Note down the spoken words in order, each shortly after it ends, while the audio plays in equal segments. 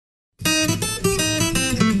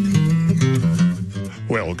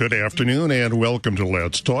Well, good afternoon and welcome to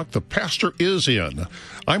Let's Talk. The pastor is in.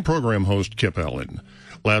 I'm program host Kip Allen.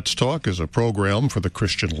 Let's Talk is a program for the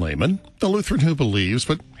Christian layman, the Lutheran who believes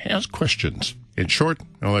but has questions. In short,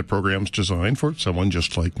 that program's designed for someone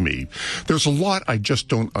just like me. There's a lot I just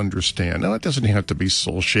don't understand. Now, it doesn't have to be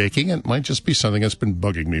soul-shaking. It might just be something that's been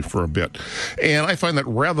bugging me for a bit. And I find that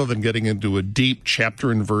rather than getting into a deep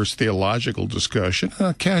chapter and verse theological discussion,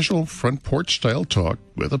 a casual front porch-style talk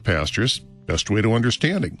with a pastor's best way to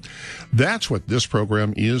understanding. That's what this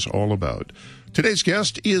program is all about. Today's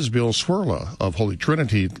guest is Bill Cwirla of Holy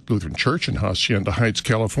Trinity Lutheran Church in Hacienda Heights,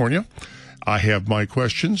 California. I have my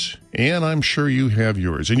questions, and I'm sure you have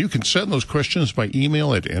yours. And you can send those questions by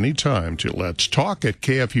email at any time to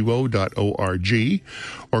letstalk@kfuo.org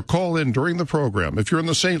or call in during the program. If you're in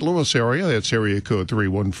the St. Louis area, that's area code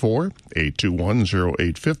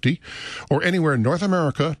 314-821-0850, or anywhere in North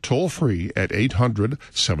America, toll free at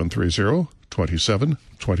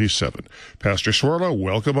 800-730-2727. Pastor Cwirla,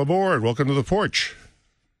 welcome aboard. Welcome to the porch.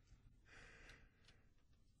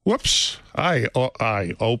 Whoops, I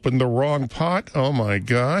opened the wrong pot. Oh, my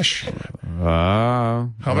gosh. How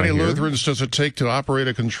many Lutherans does it take to operate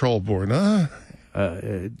a control board? 3.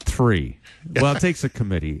 Well, it takes a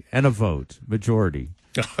committee and a vote, majority.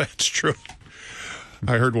 Oh, that's true.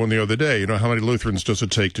 I heard one the other day. You know, how many Lutherans does it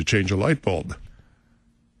take to change a light bulb?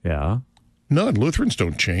 Yeah. None. Lutherans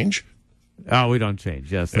don't change. Oh, we don't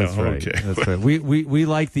change. Yes, that's right. Okay. That's right. We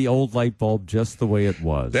like the old light bulb just the way it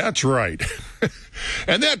was. That's right.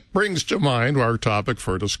 And that brings to mind our topic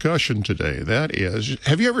for discussion today. That is,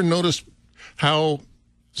 have you ever noticed how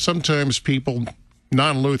sometimes people,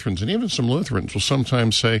 non-Lutherans, and even some Lutherans will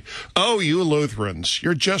sometimes say, oh, you Lutherans,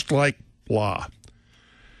 you're just like blah.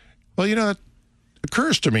 Well, you know, it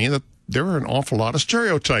occurs to me that there are an awful lot of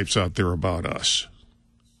stereotypes out there about us.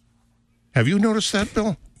 Have you noticed that,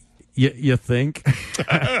 Bill? You think?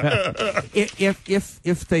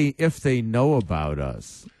 if they know about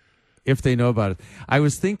us, I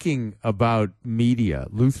was thinking about media,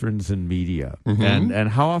 Lutherans in media,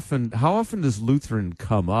 and how often does Lutheran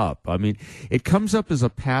come up? I mean, it comes up as a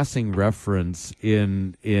passing reference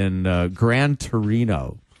in Gran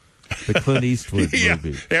Torino, the Clint Eastwood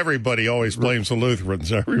movie. Everybody always blames the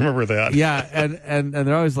Lutherans. I remember that. Yeah, and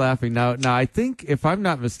they're always laughing. Now I think, if I'm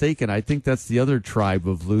not mistaken, I think that's the other tribe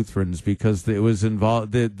of Lutherans, because it was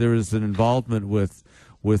involved. There was an involvement with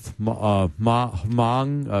Hmong,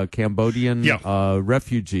 Cambodian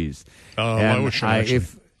refugees. I wish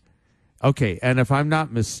Okay, and if I'm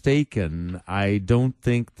not mistaken, I don't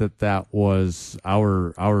think that was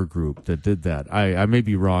our group that did that. I may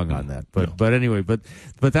be wrong on that, but anyway, but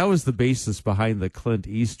that was the basis behind the Clint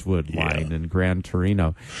Eastwood line in Gran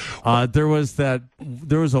Torino. There was a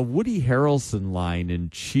Woody Harrelson line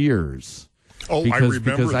in Cheers. Oh, I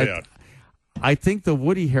remember that. I think the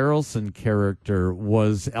Woody Harrelson character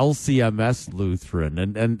was LCMS Lutheran,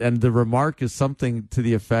 and the remark is something to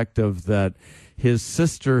the effect of that his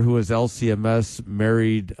sister, who was LCMS,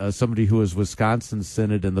 married somebody who was Wisconsin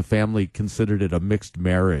Synod, and the family considered it a mixed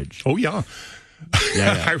marriage. Oh, yeah.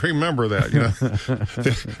 Yeah. I remember that. You know,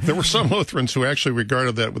 there were some Lutherans who actually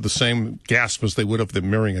regarded that with the same gasp as they would of them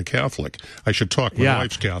marrying a Catholic. I should talk. My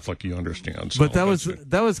wife's Catholic, you understand. So but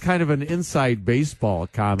that was kind of an inside baseball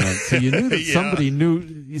comment. So you knew that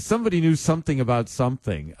somebody knew something about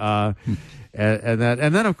something. And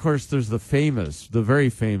then of course there's the very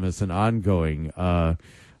famous and ongoing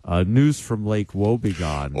News from Lake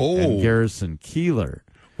Wobegon and Garrison Keillor.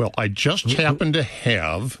 Well, I just happen to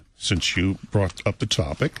have, since you brought up the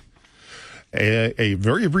topic, a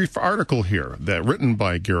very brief article here written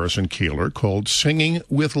by Garrison Keillor called "Singing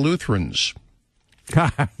with Lutherans."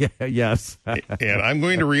 Yes. And I'm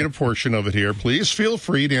going to read a portion of it here. Please feel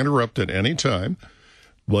free to interrupt at any time.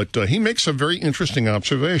 But he makes some very interesting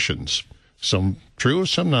observations. Some true,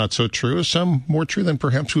 some not so true, some more true than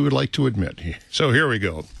perhaps we would like to admit. So here we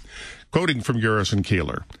go. Quoting from Garrison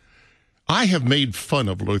Keillor. I have made fun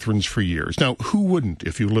of Lutherans for years. Now, who wouldn't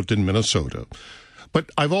if you lived in Minnesota? But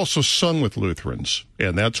I've also sung with Lutherans,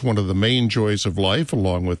 and that's one of the main joys of life,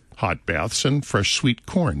 along with hot baths and fresh sweet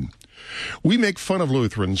corn. We make fun of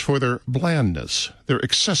Lutherans for their blandness, their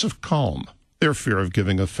excessive calm, their fear of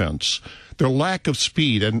giving offense, their lack of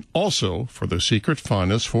speed, and also for their secret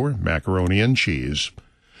fondness for macaroni and cheese.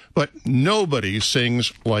 But nobody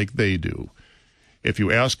sings like they do. If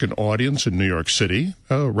you ask an audience in New York City,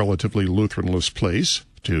 a relatively Lutheranless place,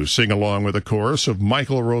 to sing along with a chorus of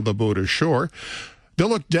Michael Row the Boat Ashore, they'll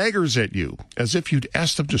look daggers at you, as if you'd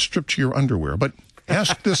asked them to strip to your underwear. But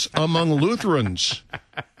ask this among Lutherans.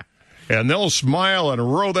 And they'll smile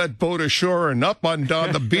and row that boat ashore and up on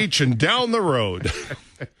down the beach and down the road.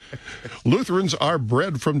 Lutherans are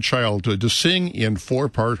bred from childhood to sing in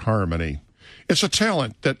 4-part harmony. It's a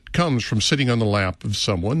talent that comes from sitting on the lap of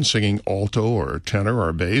someone, singing alto or tenor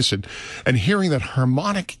or bass, and hearing that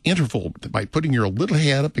harmonic interval by putting your little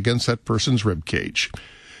hand up against that person's rib cage.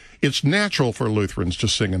 It's natural for Lutherans to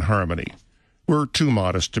sing in harmony. We're too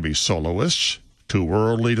modest to be soloists, too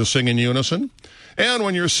worldly to sing in unison. And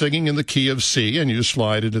when you're singing in the key of C and you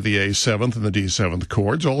slide into the A7th and the D7th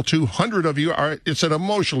chords, all 200 of you it's an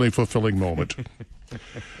emotionally fulfilling moment.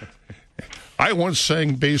 I once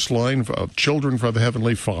sang bass line of Children for the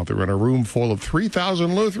Heavenly Father in a room full of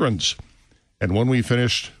 3,000 Lutherans. And when we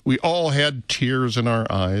finished, we all had tears in our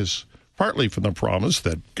eyes, partly from the promise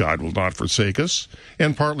that God will not forsake us,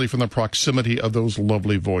 and partly from the proximity of those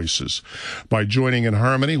lovely voices. By joining in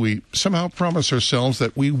harmony, we somehow promise ourselves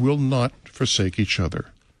that we will not forsake each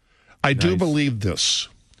other. I do believe this.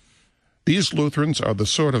 These Lutherans are the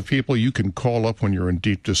sort of people you can call up when you're in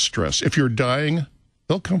deep distress. If you're dying,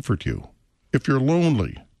 they'll comfort you. If you're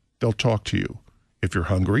lonely, they'll talk to you. If you're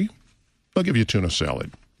hungry, they'll give you tuna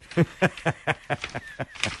salad.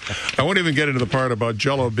 I won't even get into the part about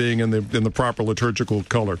Jell-O being in the proper liturgical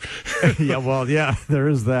color. Yeah, there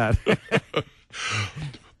is that.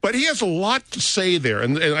 But he has a lot to say there,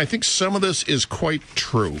 and I think some of this is quite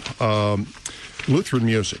true. Lutheran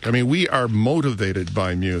music. I mean, we are motivated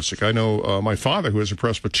by music. I know my father, who is a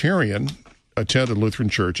Presbyterian, attended Lutheran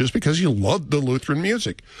churches because he loved the Lutheran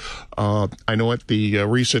music. I know at the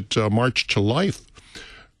recent March to Life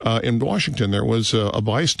in Washington, there was a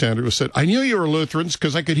bystander who said, "I knew you were Lutherans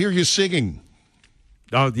because I could hear you singing."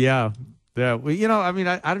 Oh, yeah. Yeah, well, I mean,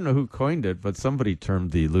 I don't know who coined it, but somebody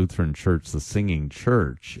termed the Lutheran Church the singing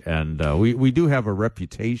church, and we do have a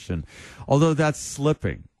reputation, although that's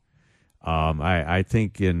slipping. I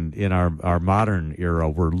think in our modern era,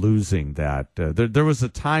 we're losing that. There was a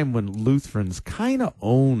time when Lutherans kind of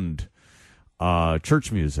owned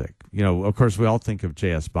church music. Of course, we all think of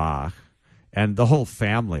J.S. Bach and the whole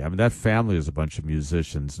family. I mean, that family is a bunch of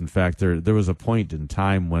musicians. In fact, there was a point in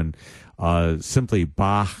time when simply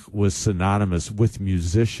Bach was synonymous with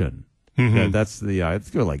musician. Mm-hmm. That's I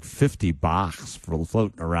think there were like 50 Bachs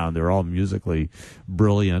floating around. They're all musically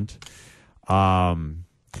brilliant.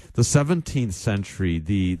 The 17th century,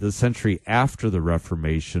 the century after the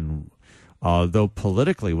Reformation, though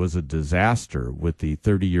politically was a disaster with the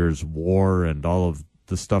 30 Years' War and all of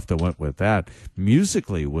the stuff that went with that,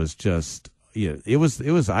 musically was just, it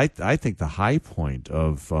was I think the high point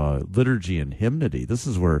of liturgy and hymnody. This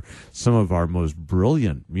is where some of our most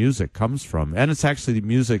brilliant music comes from, and it's actually the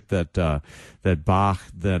music that Bach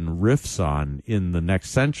then riffs on in the next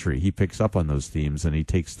century. He picks up on those themes and he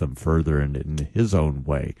takes them further in his own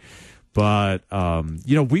way. But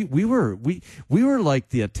we were like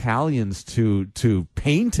the Italians to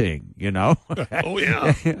painting. Oh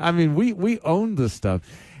yeah. I mean, we owned this stuff.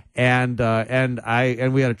 And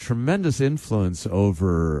we had a tremendous influence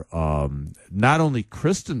over not only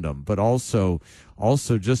Christendom but also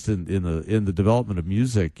just in the development of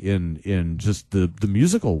music in just the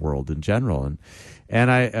musical world in general.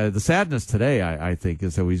 And the sadness today I think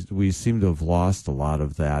is that we seem to have lost a lot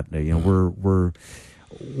of that. We're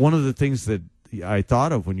one of the things that I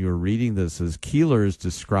thought of when you were reading this is Keeler is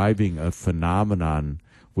describing a phenomenon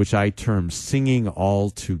which I term singing all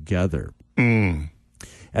together. Mm.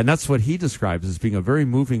 And that's what he describes as being a very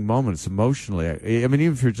moving moment. It's emotionally. I mean,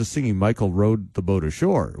 even if you're just singing Michael Rowed the Boat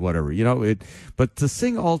Ashore, whatever, but to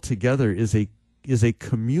sing all together is a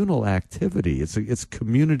communal activity. It's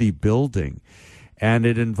community building. And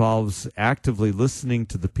it involves actively listening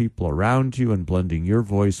to the people around you and blending your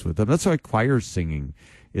voice with them. That's why choir singing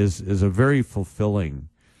is a very fulfilling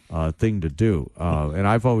thing to do. And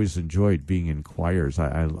I've always enjoyed being in choirs.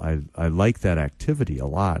 I like that activity a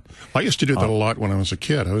lot. I used to do that a lot when I was a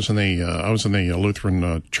kid. I was in the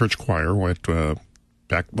Lutheran church choir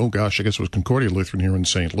back, I guess it was Concordia Lutheran here in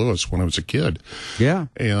St. Louis when I was a kid. Yeah.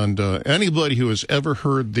 And anybody who has ever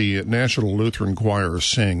heard the National Lutheran Choir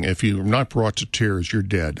sing, if you're not brought to tears, you're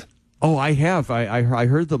dead. Oh, I have. I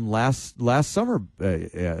heard them last summer,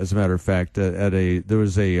 as a matter of fact, there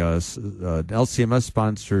was a LCMS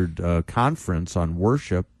sponsored conference on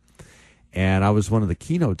worship, and I was one of the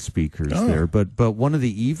keynote speakers there. But one of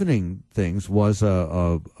the evening things was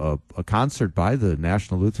a concert by the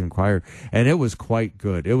National Lutheran Choir, and it was quite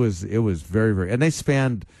good. It was very, very, and they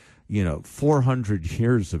spanned 400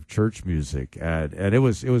 years of church music, and it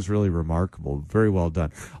was really remarkable. Very well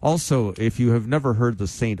done. Also, if you have never heard the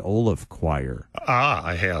St. Olaf Choir,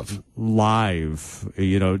 I have live,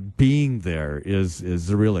 being there is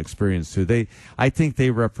a real experience too. I think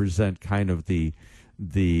they represent kind of the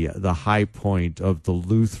high point of the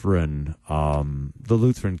Lutheran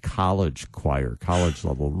college choir, college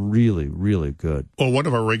level. Really, really good. Well, one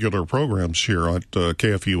of our regular programs here at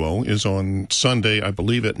KFUO is on Sunday, I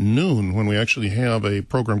believe at noon, when we actually have a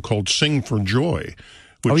program called Sing for Joy.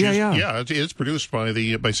 Which it's produced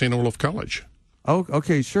by St. Olaf College. Oh,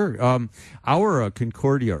 okay, sure. Our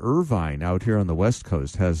Concordia Irvine out here on the West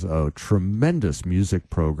Coast has a tremendous music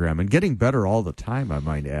program and getting better all the time, I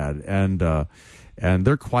might add. And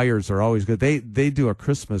their choirs are always good. They do a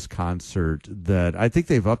Christmas concert that I think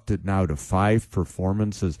they've upped it now to 5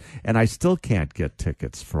 performances, and I still can't get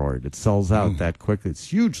tickets for it. It sells out that quickly. It's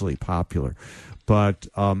hugely popular. But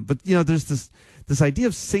there's this idea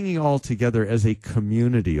of singing all together as a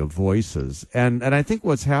community of voices. And I think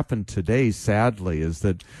what's happened today, sadly, is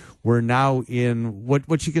that we're now in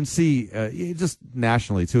what you can see just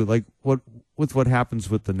nationally too, like what happens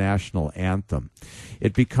with the national anthem.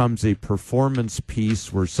 It becomes a performance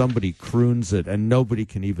piece where somebody croons it and nobody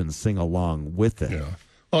can even sing along with it. Yeah.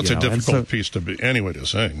 Well, it's a difficult piece to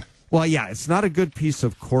sing. Well, yeah, it's not a good piece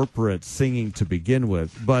of corporate singing to begin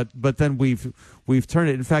with, but then we've turned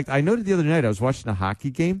it. In fact, I noted the other night I was watching a hockey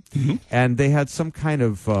game, and they had some kind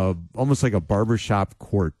of almost like a barbershop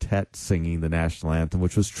quartet singing the national anthem,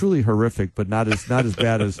 which was truly horrific, but not as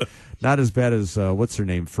bad as what's her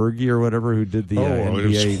name, Fergie or whatever, who did the NBA.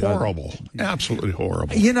 It was horrible, absolutely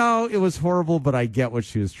horrible. It was horrible, but I get what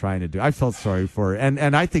she was trying to do. I felt sorry for her,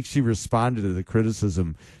 and I think she responded to the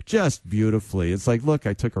criticism just beautifully. It's like, look,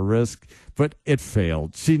 I took a risk, but it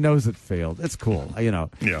failed. She knows it failed. It's cool, Yeah.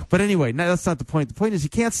 But anyway, that's not the point. The point is you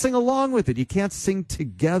can't sing along with it. You can't sing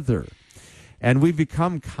together. And we've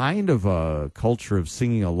become kind of a culture of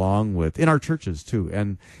singing along with, in our churches too.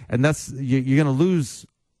 And that's, you're going to lose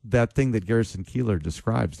that thing that Garrison Keillor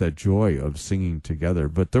describes, that joy of singing together.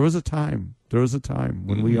 But there was a time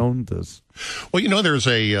when we owned this. Well, there's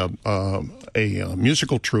a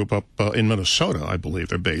musical troupe up in Minnesota, I believe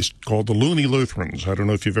they're based, called the Looney Lutherans. I don't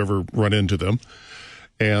know if you've ever run into them.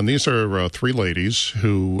 And these are 3 ladies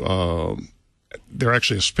who, they're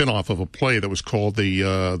actually a spin-off of a play that was called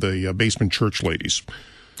the Basement Church Ladies.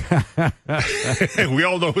 We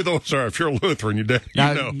all know who those are. If you're a Lutheran, you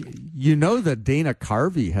know. You know that Dana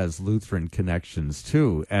Carvey has Lutheran connections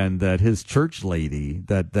too, and that his church lady,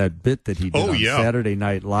 that bit that he did on Saturday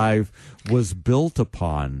Night Live, was built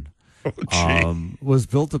upon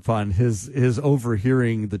his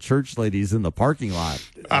overhearing the church ladies in the parking lot.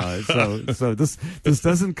 So this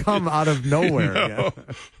doesn't come out of nowhere. No.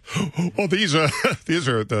 Yeah. Well, there's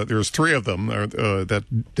 3 of them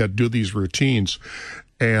that do these routines.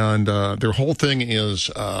 And their whole thing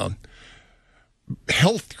is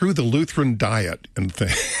health through the Lutheran diet and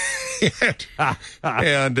thing.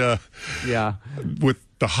 and with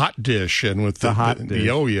the hot dish and with the hot dish.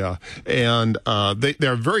 Oh, yeah. And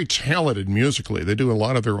they're very talented musically. They do a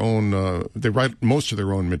lot of their own, they write most of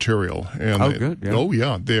their own material. And good. Yeah. Oh,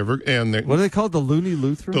 yeah. What are they called? The Looney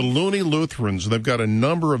Lutherans? The Looney Lutherans. They've got a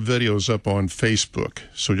number of videos up on Facebook.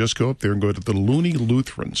 So just go up there and go to the Looney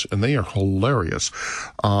Lutherans, and they are hilarious.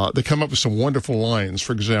 They come up with some wonderful lines.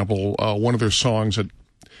 For example, one of their songs that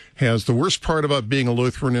has the worst part about being a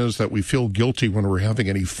Lutheran is that we feel guilty when we're having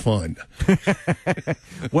any fun.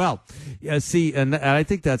 Well, see, and I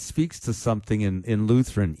think that speaks to something in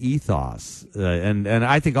Lutheran ethos. And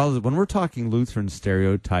I think when we're talking Lutheran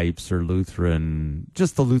stereotypes or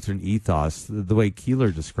just the Lutheran ethos, the way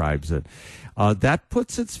Keillor describes it, that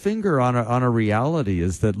puts its finger on a reality,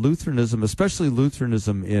 is that Lutheranism, especially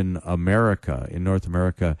Lutheranism in America, in North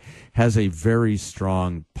America, has a very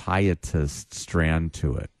strong pietist strand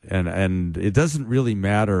to it. And it doesn't really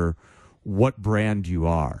matter what brand you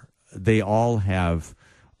are. They all have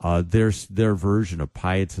their version of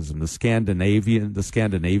pietism. The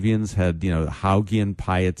Scandinavians had, Haugian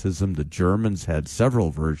pietism. The Germans had several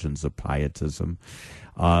versions of pietism.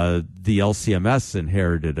 The LCMS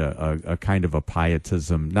inherited a kind of a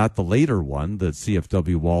pietism, not the later one that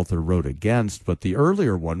CFW Walther wrote against, but the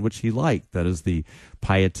earlier one, which he liked. That is the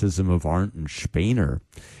pietism of Arndt and Spener.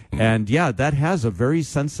 And that has a very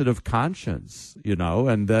sensitive conscience,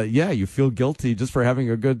 and you feel guilty just for having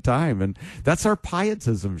a good time. And that's our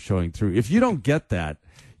pietism showing through. If you don't get that,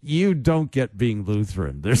 you don't get being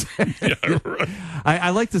Lutheran. There's, Right.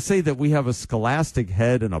 I like to say that we have a scholastic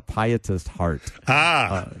head and a pietist heart.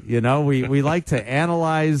 We like to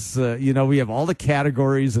analyze, we have all the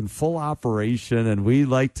categories in full operation, and we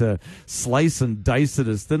like to slice and dice it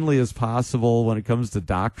as thinly as possible when it comes to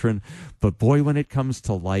doctrine. But boy, when it comes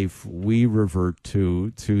to life, we revert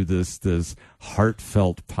to this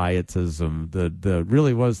heartfelt pietism that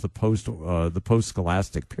really was the post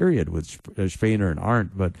scholastic period with Spener and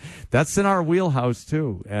Arndt. But that's in our wheelhouse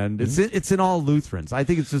too, and it's in all Lutherans. I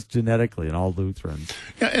think it's just genetically in all Lutherans.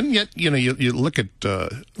 Yeah, and yet you look at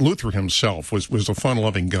Luther himself was a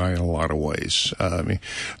fun-loving guy in a lot of ways.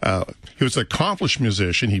 He was an accomplished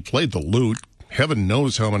musician. He played the lute. Heaven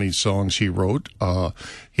knows how many songs he wrote.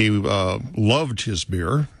 He loved his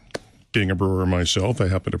beer. Being a brewer myself, I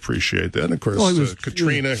happen to appreciate that. And of course,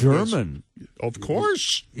 Katrina, he was German. Of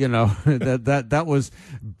course, that was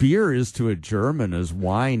beer is to a German as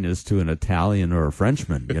wine is to an Italian or a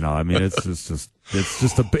Frenchman. It's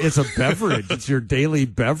a beverage. It's your daily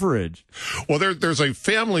beverage. Well, there's a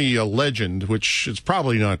family legend, which is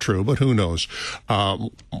probably not true, but who knows?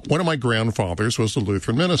 One of my grandfathers was a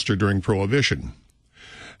Lutheran minister during Prohibition,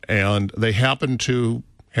 and they happened to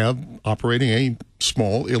have operating a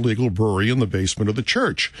small illegal brewery in the basement of the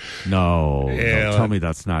church. No, don't tell me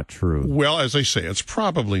that's not true. Well, as I say, it's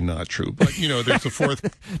probably not true. But, there's the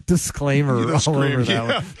fourth disclaimer all over that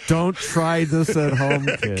one. Don't try this at home,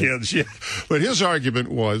 kids. Yeah. But his argument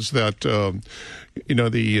was that,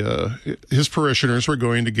 his parishioners were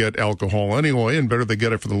going to get alcohol anyway, and better they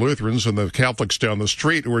get it for the Lutherans than the Catholics down the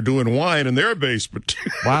street who were doing wine in their basement.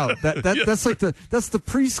 Wow, that's like that's the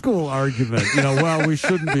preschool argument.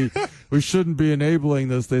 We shouldn't be enabling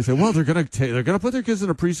this. They say, well, they're gonna put their kids in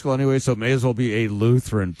a preschool anyway, so it may as well be a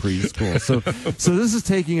Lutheran preschool. So this is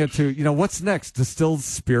taking it to what's next? Distilled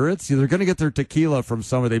spirits? They're gonna get their tequila from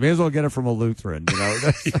somewhere. They may as well get it from a Lutheran.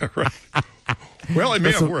 Yeah, right. Well, it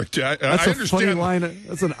may have worked. I understand. Funny line.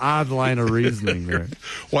 That's an odd line of reasoning there.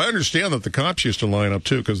 Well, I understand that the cops used to line up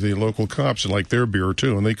too, because the local cops like their beer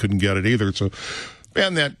too, and they couldn't get it either. So,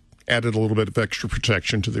 and that added a little bit of extra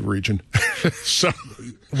protection to the region.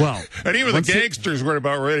 And even the gangsters weren't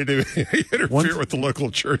about ready to interfere with the local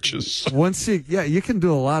churches. You can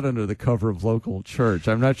do a lot under the cover of local church.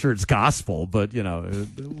 I'm not sure it's gospel, but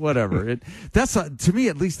whatever. To me,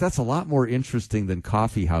 at least, that's a lot more interesting than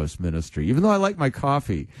coffee house ministry. Even though I like my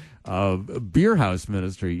coffee, beer house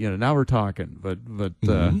ministry. Now we're talking. But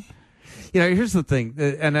here's the thing,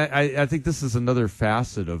 and I think this is another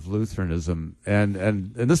facet of Lutheranism,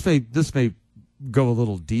 and this may go a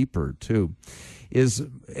little deeper too.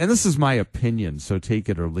 And this is my opinion, so take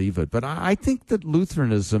it or leave it, but I think that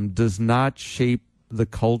Lutheranism does not shape the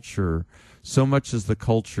culture so much as the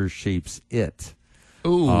culture shapes it.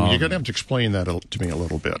 Ooh, you're going to have to explain that to me a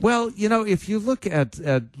little bit. Well, if you look at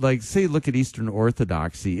Eastern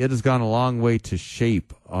Orthodoxy, it has gone a long way to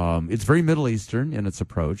shape. It's very Middle Eastern in its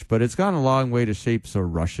approach, but it's gone a long way to shape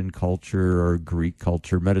Russian culture or Greek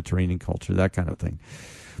culture, Mediterranean culture, that kind of thing.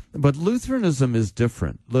 But Lutheranism is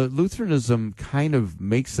different. Lutheranism kind of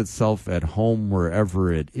makes itself at home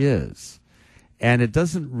wherever it is. And it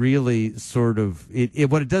doesn't really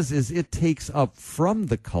what it does is it takes up from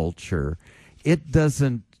the culture. It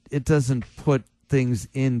doesn't put things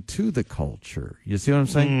into the culture. You see what I'm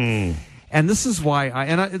saying? And this is why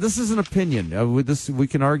this is an opinion. We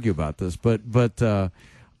can argue about this, but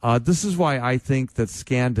this is why I think that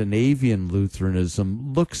Scandinavian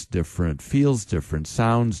Lutheranism looks different, feels different,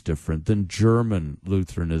 sounds different than German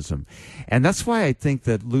Lutheranism. And that's why I think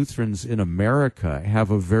that Lutherans in America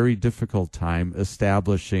have a very difficult time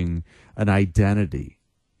establishing an identity.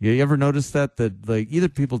 You ever notice that either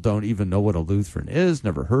people don't even know what a Lutheran is,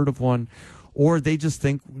 never heard of one, or they just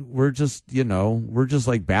think we're just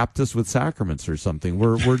like Baptists with sacraments or something.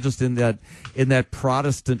 We're just in that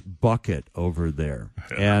Protestant bucket over there.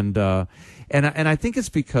 And I think it's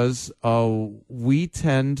because we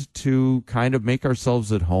tend to kind of make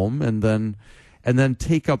ourselves at home and then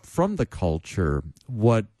take up from the culture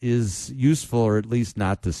what is useful or at least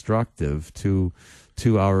not destructive to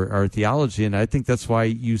our theology, and I think that's why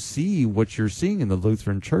you see what you're seeing in the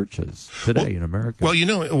Lutheran churches today in America. Well,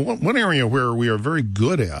 one area where we are very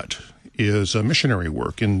good at is missionary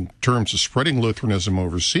work in terms of spreading Lutheranism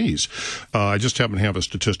overseas. I just happen to have a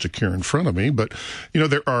statistic here in front of me, but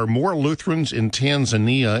there are more Lutherans in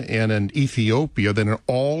Tanzania and in Ethiopia than in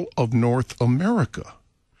all of North America.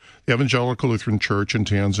 The Evangelical Lutheran Church in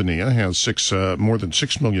Tanzania has more than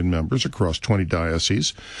 6 million members across 20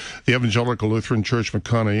 dioceses. The Evangelical Lutheran Church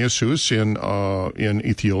Mekane Yesus in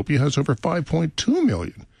Ethiopia has over 5.2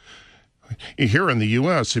 million. here in the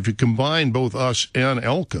U.S., if you combine both us and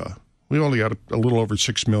ELCA, we only got a little over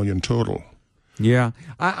 6 million total. Yeah,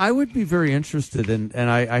 I would be very interested in, and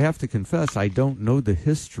I have to confess, I don't know the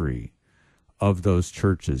history of those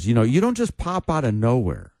churches. You know, you don't just pop out of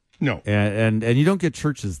nowhere. No. And you don't get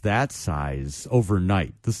churches that size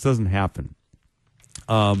overnight. This doesn't happen.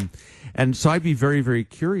 And so I'd be very, very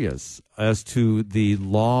curious as to the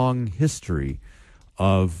long history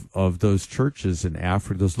of those churches in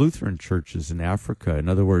Africa, those Lutheran churches in Africa. In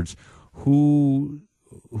other words, who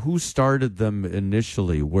started them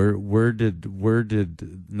initially? Where did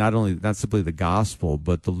not simply the gospel,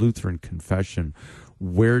 but the Lutheran confession,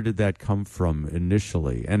 where did that come from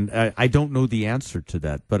initially? And I don't know the answer to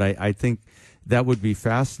that, but I think that would be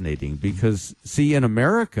fascinating because, see, in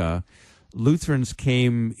America, Lutherans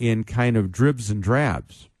came in kind of dribs and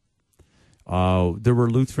drabs. There were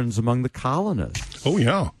Lutherans among the colonists. Oh,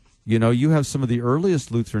 yeah. You know, you have some of the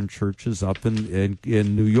earliest Lutheran churches up in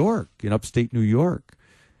New York, in upstate New York.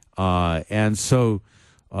 And so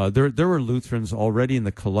there were Lutherans already in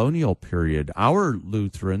the colonial period. Our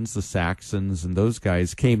Lutherans, the Saxons and those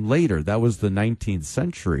guys, came later. That was the 19th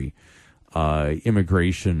century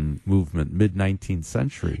immigration movement, mid-19th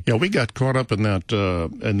century. Yeah, we got caught up in that,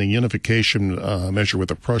 in the unification measure with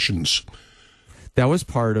the Prussians. That was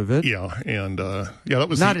part of it. Yeah, and that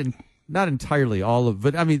was not entirely all of,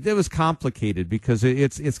 but I mean, it was complicated because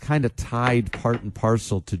it's kind of tied part and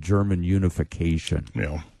parcel to German unification.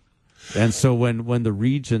 Yeah. And so when the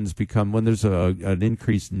regions when there's an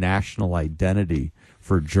increased national identity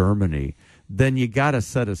for Germany, then you got to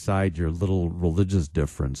set aside your little religious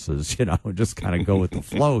differences, you know, and just kind of go with the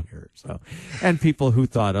flow here. So, and people who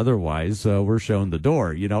thought otherwise were shown the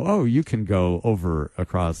door. You know, oh, you can go over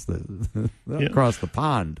across the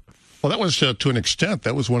pond. Well, that was to an extent.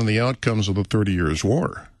 That was one of the outcomes of the 30 Years'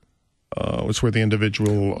 War. It was where the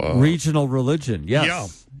individual regional religion, yes. Yeah.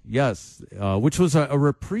 Yes, which was a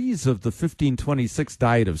reprise of the 1526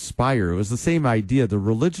 Diet of Speyer. It was the same idea. The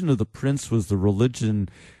religion of the prince was the religion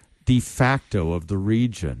de facto of the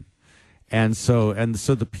region. And so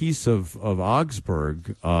the Peace of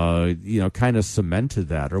Augsburg, kind of cemented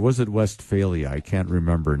that. Or was it Westphalia? I can't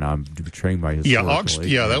remember now. I'm betraying my historical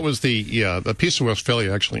age. That was the Peace of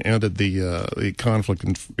Westphalia actually ended the conflict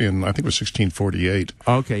in I think it was 1648.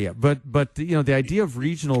 Okay, yeah, but the idea of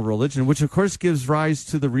regional religion, which of course gives rise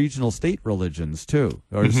to the regional state religions too,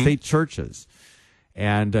 or state churches,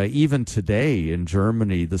 and even today in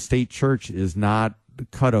Germany, the state church is not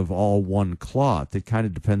cut of all one cloth. It kind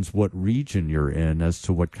of depends what region you're in as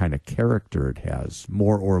to what kind of character it has,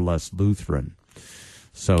 more or less Lutheran.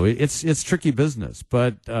 So it's tricky business.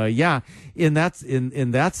 But in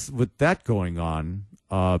that's with that going on,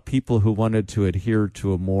 people who wanted to adhere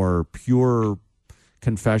to a more pure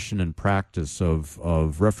confession and practice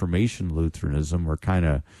of Reformation Lutheranism were kind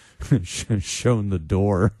of shown the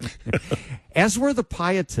door, as were the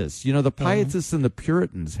Pietists. You know, the Pietists and the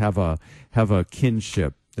Puritans have a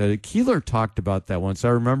kinship. Keeler talked about that once. I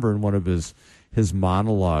remember in one of his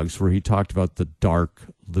monologues where he talked about the dark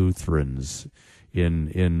Lutherans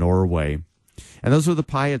in Norway. And those were the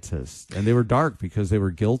Pietists, and they were dark because they were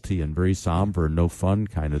guilty and very somber and no fun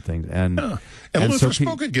kind of things. And Luther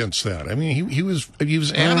spoke against that. I mean, he was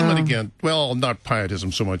adamant against, well, not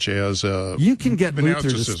Pietism so much as you can get Luther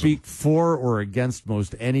to speak for or against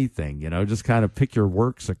most anything. You know, just kind of pick your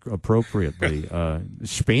works appropriately.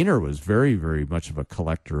 Spener was very, very much of a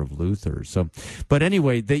collector of Luther. So, but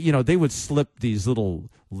anyway, they would slip these little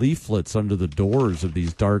leaflets under the doors of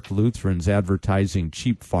these dark Lutherans advertising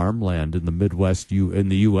cheap farmland in the Midwest in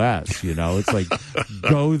the U.S. You know, it's like,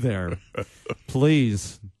 go there,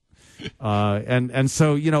 please. And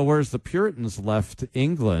so, you know, whereas the Puritans left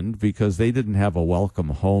England because they didn't have a welcome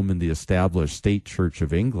home in the established state church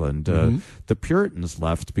of England, the Puritans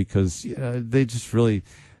left because they just really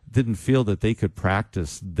didn't feel that they could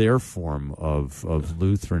practice their form of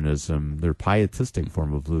Lutheranism, their pietistic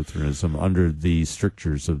form of Lutheranism, under the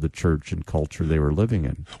strictures of the church and culture they were living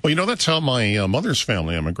in. Well, you know, that's how my mother's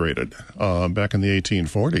family emigrated back in the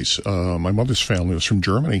 1840s. My mother's family was from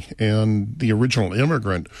Germany, and the original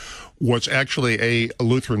immigrant was actually a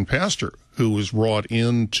Lutheran pastor who was brought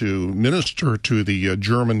in to minister to the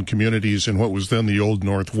German communities in what was then the Old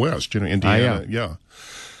Northwest, you know, Indiana. Yeah.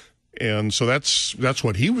 And so that's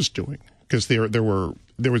what he was doing, because there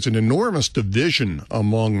was an enormous division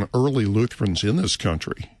among early Lutherans in this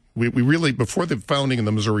country. We really, before the founding of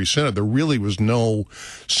the Missouri Synod, there really was no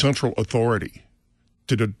central authority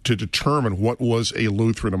to determine what was a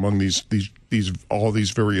Lutheran among these all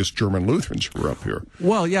these various German Lutherans who were up here.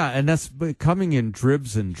 Well, yeah, and that's coming in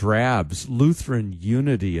dribs and drabs. Lutheran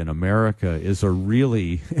unity in America is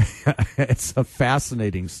it's a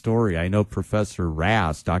fascinating story. I know Professor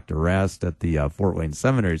Rast, Dr. Rast at the Fort Wayne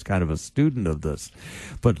Seminary is kind of a student of this.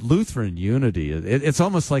 But Lutheran unity, it's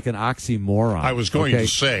almost like an oxymoron. I was going to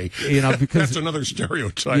say, because that's another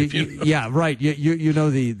stereotype. Yeah, right. You know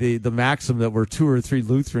the maxim that where 2 or 3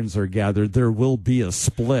 Lutherans are gathered, there will be a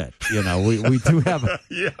split. We do have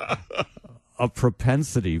a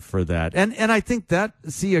propensity for that. And I think that,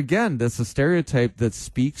 again, that's a stereotype that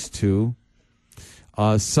speaks to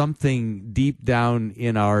something deep down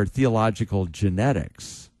in our theological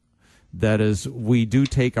genetics. That is, we do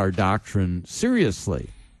take our doctrine seriously.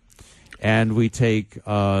 And we take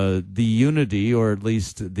the unity, or at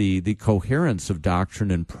least the coherence of doctrine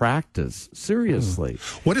and practice seriously.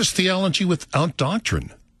 What is theology without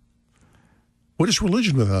doctrine? What is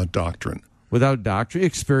religion without doctrine? Without doctrine,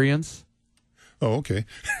 experience. Oh, okay.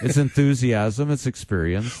 It's enthusiasm. It's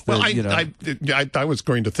experience. Well, I was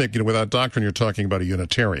going to think, without doctrine, you're talking about a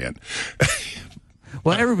Unitarian.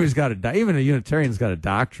 Well, everybody's got even a Unitarian's got a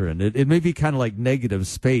doctrine. It may be kind of like negative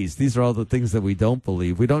space. These are all the things that we don't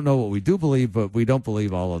believe. We don't know what we do believe, but we don't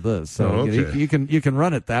believe all of this. So okay. you can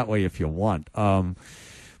run it that way if you want.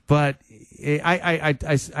 But I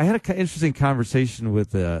had an interesting conversation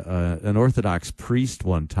with an Orthodox priest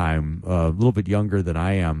one time, a little bit younger than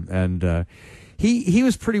I am, and he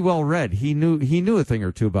was pretty well read. He knew a thing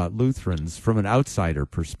or two about Lutherans from an outsider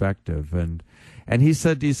perspective, and he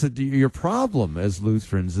said your problem as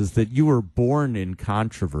Lutherans is that you were born in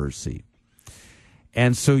controversy.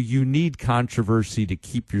 And so you need controversy to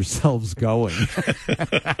keep yourselves going.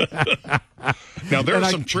 Now, there's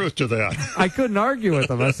some truth to that. I couldn't argue with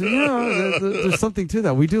him. I said, there's something to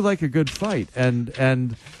that. We do like a good fight.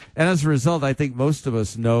 And as a result, I think most of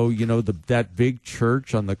us know, that big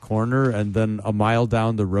church on the corner, and then a mile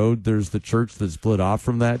down the road, there's the church that split off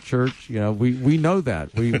from that church. We know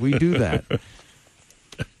that. We do that.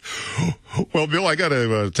 Well, Bill, I got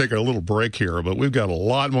to take a little break here, but we've got a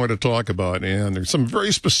lot more to talk about, and there's some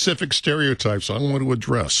very specific stereotypes I want to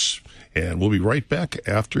address. And we'll be right back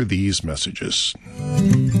after these messages.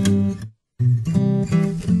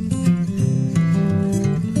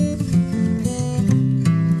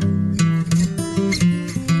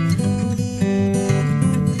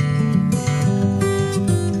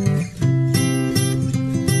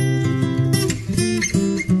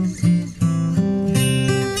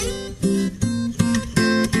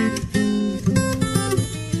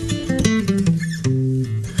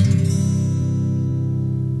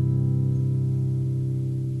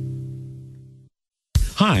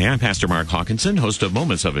 Hi, I'm Pastor Mark Hawkinson, host of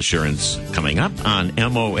Moments of Assurance. Coming up on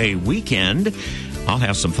MOA Weekend, I'll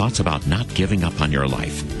have some thoughts about not giving up on your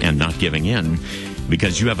life and not giving in,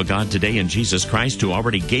 because you have a God today in Jesus Christ who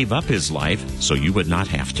already gave up his life so you would not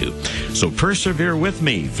have to. So persevere with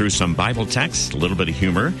me through some Bible texts, a little bit of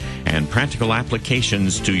humor, and practical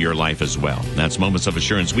applications to your life as well. That's Moments of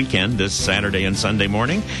Assurance Weekend this Saturday and Sunday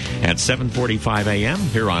morning at 7:45 a.m.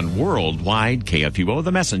 here on Worldwide KFUO,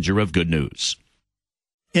 the messenger of good news.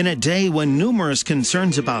 In a day when numerous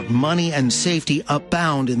concerns about money and safety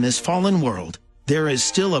abound in this fallen world, there is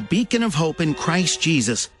still a beacon of hope in Christ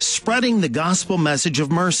Jesus, spreading the gospel message of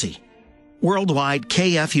mercy. Worldwide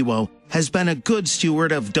KFUO has been a good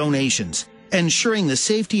steward of donations, ensuring the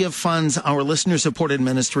safety of funds our listener-supported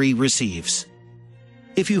ministry receives.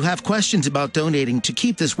 If you have questions about donating to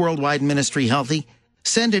keep this worldwide ministry healthy,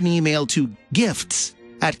 send an email to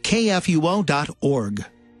gifts@kfuo.org.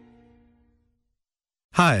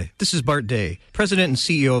 Hi, this is Bart Day, President and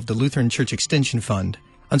CEO of the Lutheran Church Extension Fund.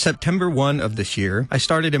 On September 1 of this year, I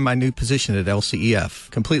started in my new position at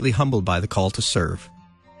LCEF, completely humbled by the call to serve.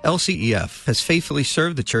 LCEF has faithfully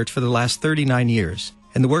served the church for the last 39 years,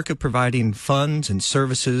 and the work of providing funds and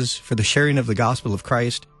services for the sharing of the gospel of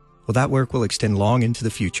Christ, well, that work will extend long into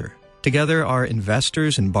the future. Together, our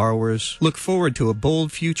investors and borrowers look forward to a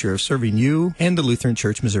bold future of serving you and the Lutheran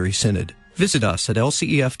Church Missouri Synod. Visit us at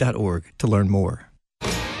lcef.org to learn more.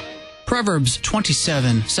 Proverbs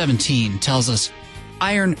 27:17 tells us,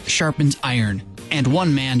 "Iron sharpens iron, and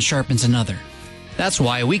one man sharpens another." That's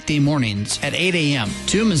why weekday mornings at 8 a.m.,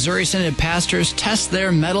 two Missouri Synod pastors test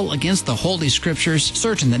their mettle against the Holy Scriptures,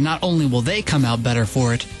 certain that not only will they come out better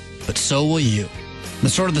for it, but so will you. The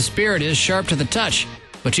sword of the Spirit is sharp to the touch,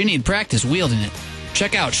 but you need practice wielding it.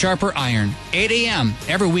 Check out Sharper Iron, 8 a.m.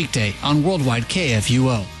 every weekday on Worldwide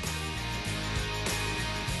KFUO.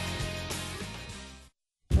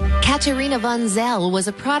 Katharina von Zell was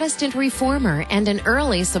a Protestant reformer and an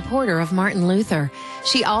early supporter of Martin Luther.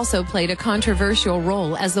 She also played a controversial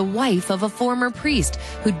role as the wife of a former priest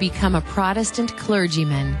who'd become a Protestant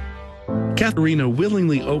clergyman. Katharina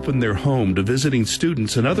willingly opened their home to visiting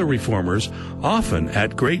students and other reformers, often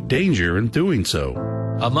at great danger in doing so.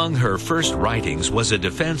 Among her first writings was a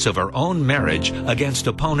defense of her own marriage against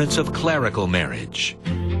opponents of clerical marriage.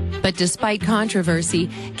 But despite controversy,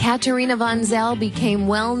 Katharina von Zell became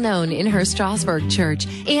well known in her Strasbourg church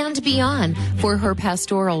and beyond for her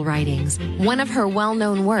pastoral writings. One of her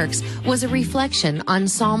well-known works was a reflection on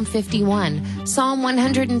Psalm 51, Psalm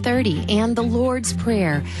 130, and the Lord's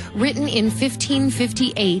Prayer, written in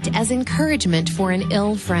 1558 as encouragement for an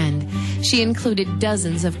ill friend. She included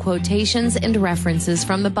dozens of quotations and references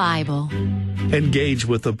from the Bible. Engage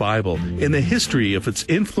with the Bible in the history of its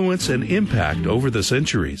influence and impact over the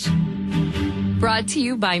centuries. Brought to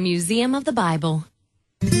you by Museum of the Bible.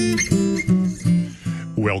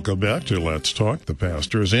 Welcome back to Let's Talk. The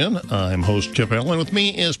pastor is in. I'm host Kip Allen. With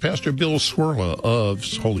me is Pastor Bill Swirla of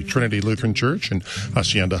Holy Trinity Lutheran Church in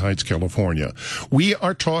Hacienda Heights, California. We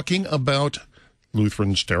are talking about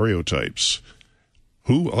Lutheran stereotypes.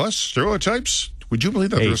 Who, us? Stereotypes? Would you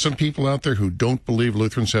believe that there are some people out there who don't believe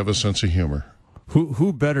Lutherans have a sense of humor?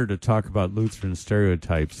 Who better to talk about Lutheran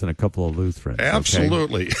stereotypes than a couple of Lutherans?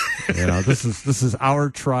 Absolutely. Okay? This is our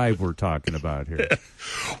tribe we're talking about here.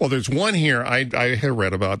 Well, there's one here I had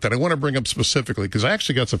read about that I want to bring up specifically because I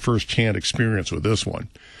actually got some first-hand experience with this one.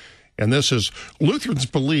 And this is, Lutherans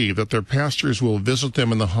believe that their pastors will visit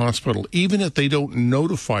them in the hospital even if they don't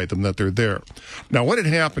notify them that they're there. Now, what had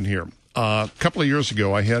happened here? A couple of years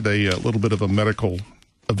ago, I had a little bit of a medical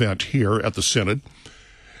event here at the Synod,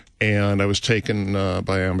 and I was taken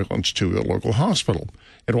by ambulance to a local hospital.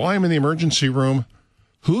 And while I'm in the emergency room,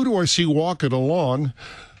 who do I see walking along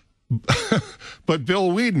but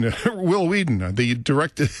Will Whedon, the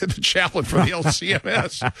chaplain for the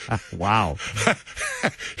LCMS. Wow.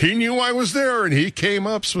 He knew I was there, and he came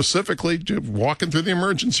up specifically walking through the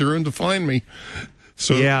emergency room to find me.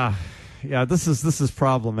 So yeah, this is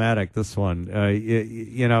problematic, this one.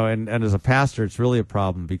 And as a pastor, it's really a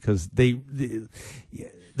problem because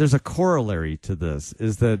there's a corollary to this,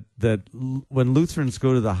 is that when Lutherans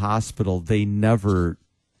go to the hospital, they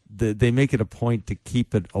make it a point to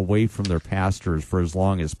keep it away from their pastors for as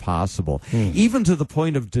long as possible, even to the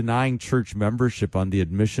point of denying church membership on the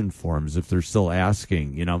admission forms if they're still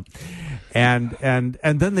asking, and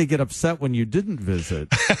then they get upset when you didn't visit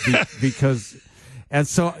because. And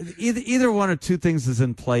so either one or two things is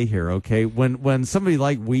in play here, okay? When somebody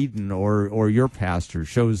like Whedon or your pastor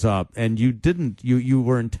shows up and you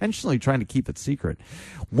were intentionally trying to keep it secret,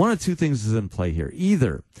 one or two things is in play here.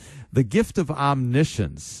 Either the gift of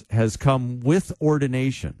omniscience has come with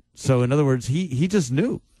ordination. So in other words, he just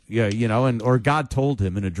knew, or God told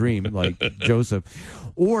him in a dream like Joseph.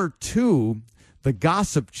 Or two, the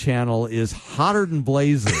gossip channel is hotter than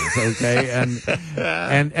blazes, okay?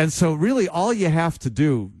 And so really all you have to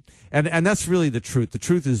do, and that's really the truth. The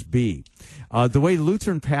truth is B. The way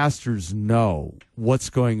Lutheran pastors know what's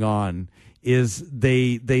going on is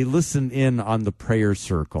they listen in on the prayer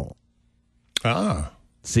circle.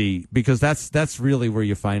 See, because that's really where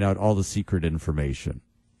you find out all the secret information.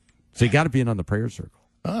 So you got to be in on the prayer circle.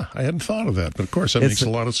 I hadn't thought of that, but of course that makes a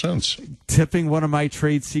lot of sense. Tipping one of my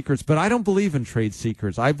trade secrets, but I don't believe in trade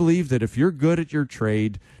secrets. I believe that if you're good at your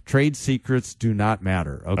trade secrets do not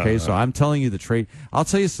matter. Okay, so I'm telling you the trade. I'll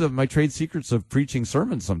tell you some of my trade secrets of preaching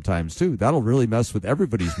sermons sometimes too. That'll really mess with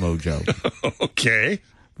everybody's mojo. Okay.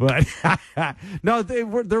 But no, they're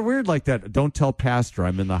weird like that. Don't tell pastor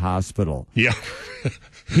I'm in the hospital. Yeah.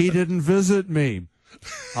 He didn't visit me.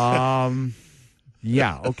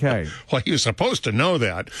 Yeah, okay. Well, he was supposed to know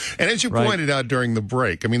that. And as you pointed out during the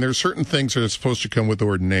break, I mean, there are certain things that are supposed to come with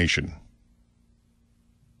ordination.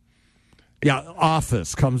 Yeah,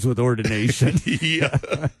 office comes with ordination. Yeah.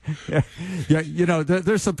 Yeah,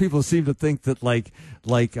 there's some people who seem to think that like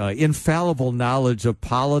infallible knowledge of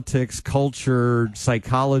politics, culture,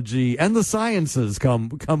 psychology, and the sciences come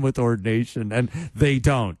with ordination, and they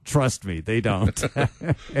don't. Trust me, they don't.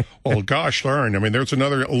 Well, gosh darn! I mean, there's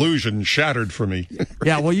another illusion shattered for me.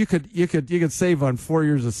 Yeah, well, you could save on 4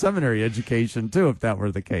 years of seminary education too if that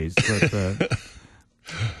were the case.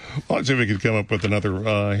 But let's see if we could come up with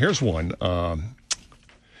another. Here's one.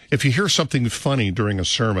 If you hear something funny during a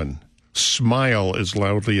sermon, smile as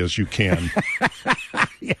loudly as you can.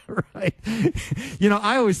 Yeah, right.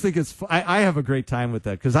 I always think I have a great time with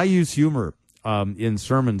that because I use humor in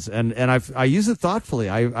sermons, and I use it thoughtfully.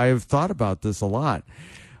 I have thought about this a lot.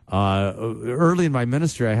 Early in my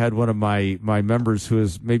ministry, I had one of my members who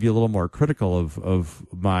is maybe a little more critical of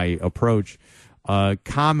my approach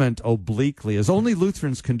comment obliquely, as only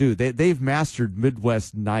Lutherans can do. They've mastered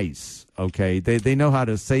Midwest nice, okay? They know how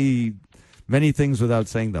to say many things without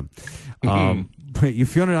saying them. But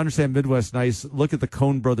if you want to understand Midwest nice, look at the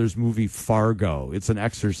Coen Brothers movie Fargo. It's an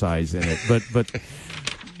exercise in it.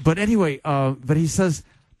 But anyway, but he says,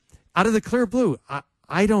 out of the clear blue,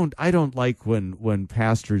 I don't like when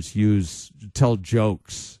pastors tell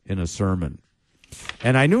jokes in a sermon.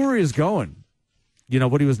 And I knew where he was going. You know,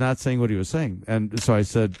 what he was not saying, what he was saying. And so I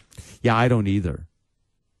said, yeah, I don't either.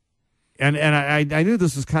 And I knew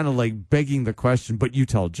this was kind of like begging the question, but you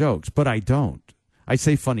tell jokes. But I don't. I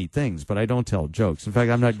say funny things, but I don't tell jokes. In fact,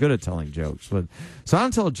 I'm not good at telling jokes. So I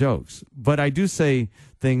don't tell jokes, but I do say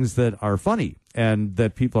things that are funny and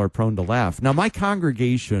that people are prone to laugh. Now, my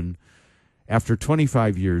congregation, after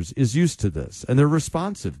 25 years, is used to this, and they're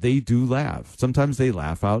responsive. They do laugh. Sometimes they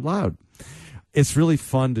laugh out loud. It's really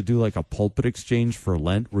fun to do like a pulpit exchange for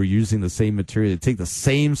Lent. We're using the same material. They take the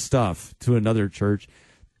same stuff to another church.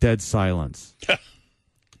 Dead silence.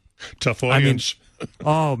 Tough audience. I mean,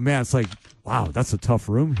 oh, man, it's like, wow, that's a tough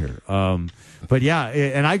room here. But yeah,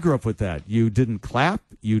 and I grew up with that. You didn't clap.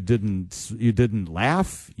 You didn't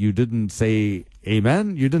laugh. You didn't say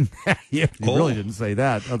amen. You didn't. You really didn't say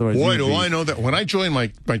that. Otherwise, boy, do I know that. When I joined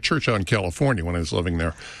my church out in California when I was living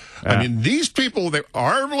there, I mean, these people, they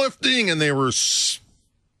arm lifting, and they were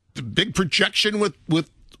big projection with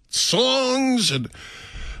songs and.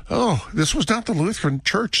 Oh, this was not the Lutheran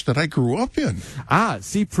church that I grew up in.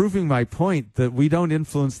 See, proving my point that we don't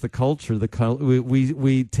influence the culture.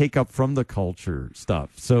 We take up from the culture stuff.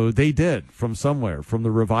 So they did from somewhere, from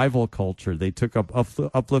the revival culture. They took up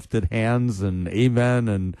uplifted hands and amen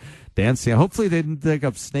and dancing. Hopefully they didn't take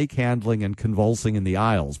up snake handling and convulsing in the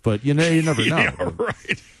aisles. But you never know. Yeah,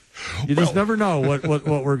 right. You just never know what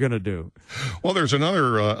we're going to do. Well, there's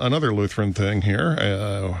another Lutheran thing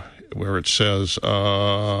here. Where it says,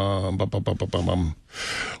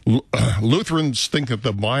 Lutherans think that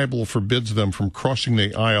the Bible forbids them from crossing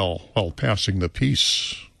the aisle while passing the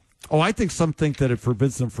peace. Oh, I think some think that it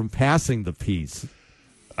forbids them from passing the peace.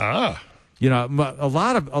 You know, a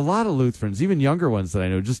lot of Lutherans, even younger ones that I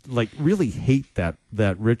know, just like really hate that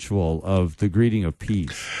ritual of the greeting of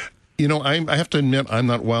peace. You know, I have to admit, I'm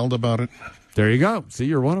not wild about it. There you go. See,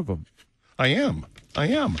 you're one of them. I am.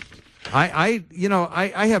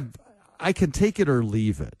 I can take it or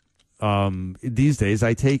leave it. These days,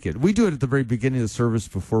 I take it. We do it at the very beginning of the service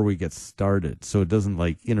before we get started, so it doesn't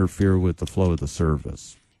like interfere with the flow of the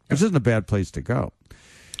service, which isn't a bad place to go.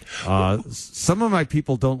 Some of my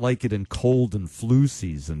people don't like it in cold and flu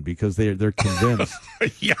season because they're convinced.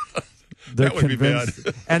 Yeah, they're that would convinced,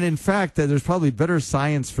 be bad. And in fact, there's probably better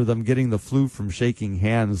science for them getting the flu from shaking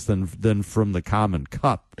hands than from the common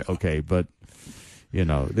cup. Okay, but. You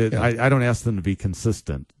know, I don't ask them to be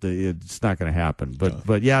consistent. It's not going to happen.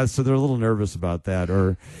 But yeah, so they're a little nervous about that.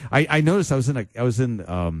 Or I noticed I was in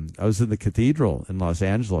the cathedral in Los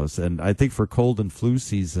Angeles, and I think for cold and flu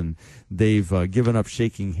season they've given up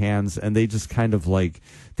shaking hands, and they just kind of like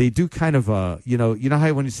they do kind of a you know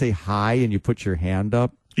how when you say hi and you put your hand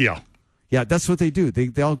up. Yeah, that's what they do.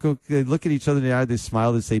 They all go. They look at each other in the eye. They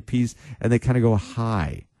smile. They say peace, and they kind of go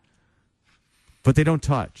hi, but they don't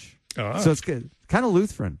touch. So it's good. Kind of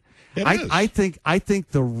Lutheran. I think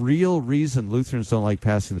the real reason Lutherans don't like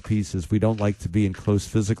passing the peace is we don't like to be in close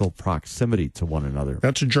physical proximity to one another.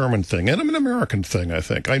 That's a German thing and an American thing, I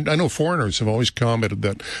think. I know foreigners have always commented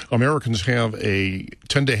that Americans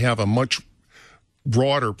tend to have a much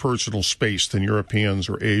broader personal space than Europeans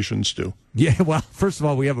or Asians do. Yeah, well, first of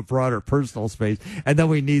all, we have a broader personal space, and then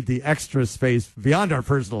we need the extra space beyond our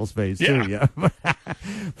personal space, too. Yeah.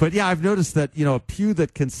 But yeah, I've noticed that, a pew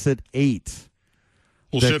that can sit 8...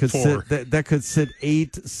 That could sit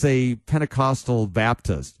 8, say, Pentecostal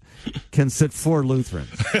Baptist, can sit 4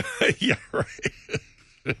 Lutherans. Yeah,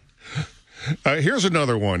 right. Here's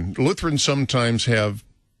another one. Lutherans sometimes have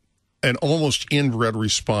an almost inbred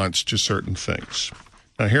response to certain things.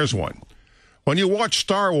 Now, here's one. When you watch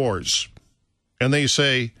Star Wars and they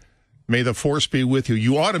say, "May the Force be with you,"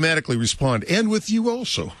 you automatically respond, "And with you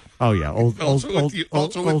also." Oh yeah, with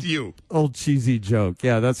you. Old cheesy joke.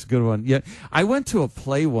 Yeah, that's a good one. Yeah, I went to a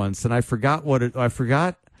play once and I forgot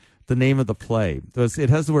the name of the play.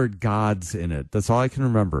 It has the word "gods" in it. That's all I can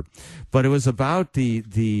remember. But it was about the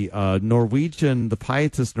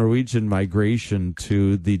pietist Norwegian migration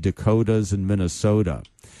to the Dakotas and Minnesota.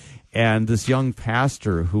 And this young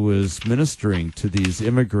pastor who was ministering to these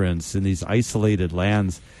immigrants in these isolated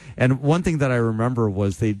lands. And one thing that I remember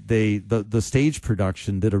was the stage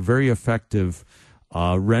production did a very effective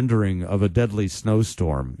rendering of a deadly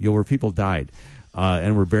snowstorm, where people died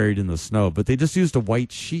and were buried in the snow. But they just used a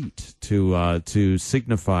white sheet to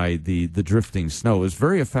signify the drifting snow. It was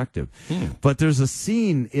very effective. But there's a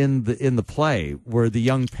scene in the play where the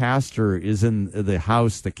young pastor is in the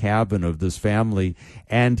house, the cabin of this family,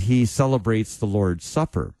 and he celebrates the Lord's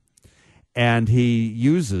Supper. And he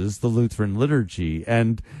uses the Lutheran liturgy,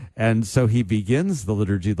 and so he begins the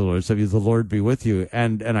liturgy of the Lord. So the Lord be with you,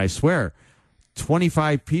 and I swear,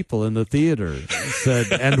 25 people in the theater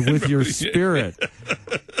said, "And with your spirit."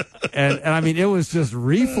 And I mean, it was just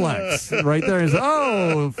reflex right there. It's,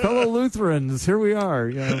 oh, fellow Lutherans, here we are.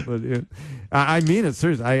 But I mean it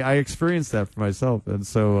seriously. I experienced that for myself, and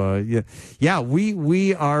so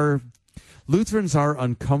we are Lutherans are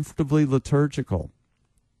uncomfortably liturgical.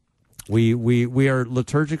 We are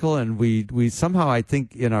liturgical, and we somehow, I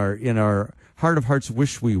think, in our heart of hearts,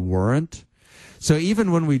 wish we weren't. So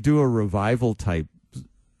even when we do a revival type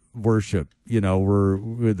worship,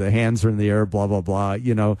 where the hands are in the air, blah blah blah,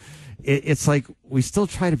 it's like we still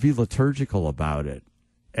try to be liturgical about it.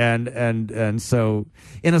 And so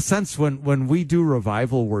in a sense, when we do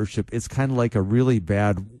revival worship, it's kind of like a really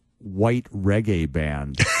bad white reggae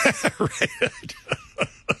band.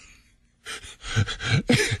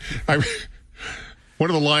 One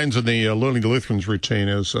of the lines in the Learning to Lutherans routine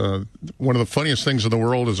is, one of the funniest things in the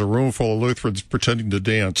world is a room full of Lutherans pretending to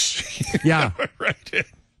dance. Yeah.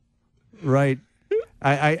 Right.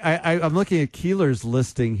 I'm looking at Keeler's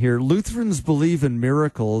listing here. Lutherans believe in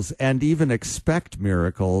miracles and even expect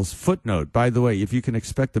miracles. Footnote, by the way, if you can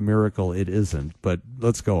expect a miracle, it isn't. But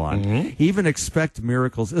let's go on. Mm-hmm. Even expect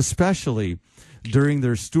miracles, especially during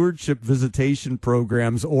their stewardship visitation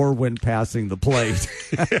programs or when passing the plate.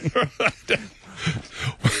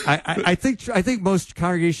 I think most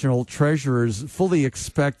congregational treasurers fully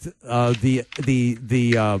expect the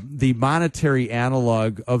monetary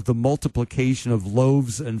analog of the multiplication of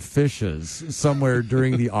loaves and fishes somewhere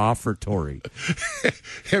during the offertory.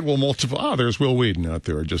 And we'll multiply. Oh, there's Will Whedon out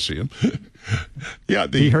there. I just see him. Yeah,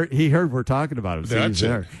 he heard we're talking about him. So that's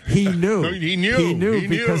there. He knew. He knew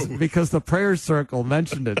because the prayer circle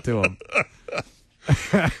mentioned it to him.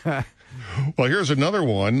 Well, here's another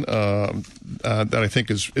one that I think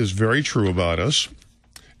is very true about us,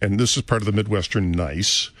 and this is part of the Midwestern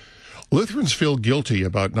nice. Lutherans feel guilty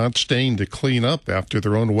about not staying to clean up after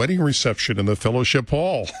their own wedding reception in the fellowship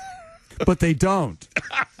hall. But they don't.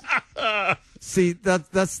 See,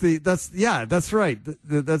 that's right.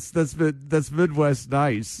 That's Midwest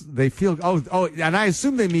nice. They feel and I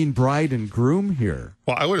assume they mean bride and groom here.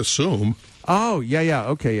 Well, I would assume. Oh, yeah,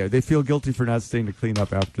 okay, yeah. They feel guilty for not staying to clean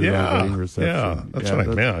up after their wedding reception. Yeah, that's what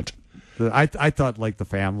I meant. I thought like the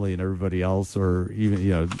family and everybody else, or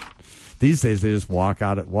even these days they just walk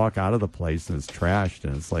out of the place and it's trashed,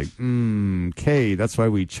 and it's like, okay, that's why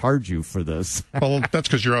we charge you for this. Well, that's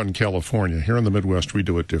because you're out in California. Here in the Midwest, we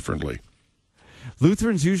do it differently.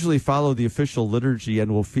 Lutherans usually follow the official liturgy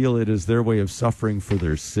and will feel it is their way of suffering for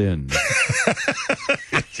their sin.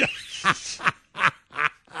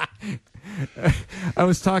 I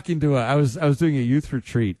was talking to I was doing a youth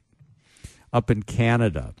retreat up in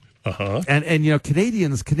Canada. Uh-huh. And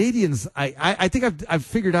Canadians, I think I've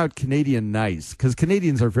figured out Canadian nice, because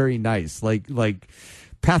Canadians are very nice, like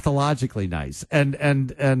pathologically nice.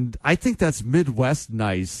 And I think that's Midwest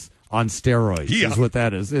nice on steroids, is what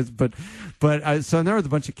that is. So there was a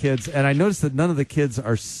bunch of kids, and I noticed that none of the kids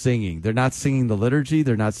are singing. They're not singing the liturgy.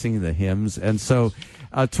 They're not singing the hymns. And so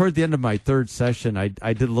toward the end of my third session, I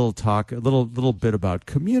did a little bit about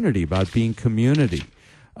community, about being community,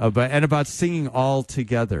 and about singing all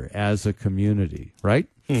together as a community, right?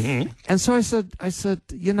 Mm-hmm. And so I said,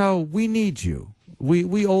 we need you.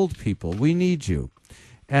 We old people, we need you.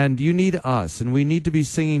 And you need us, and we need to be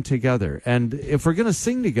singing together. And if we're going to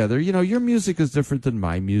sing together, your music is different than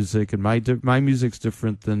my music, and my music's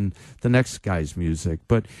different than the next guy's music.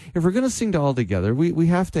 But if we're going to sing all together, we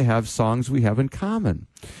have to have songs we have in common.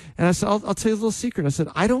 And I said, I'll tell you a little secret. I said,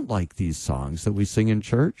 I don't like these songs that we sing in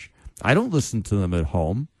church. I don't listen to them at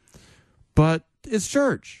home. But it's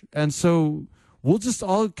church. And so we'll just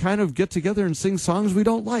all kind of get together and sing songs we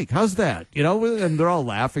don't like. How's that? And they're all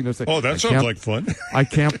laughing. They're saying, "Oh, that sounds like fun." I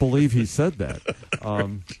can't believe he said that.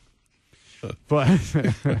 But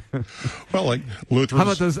well, like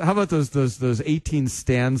Lutherans. How about those 18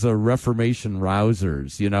 stanza Reformation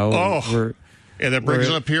rousers? And that brings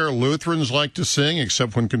up here, Lutherans like to sing,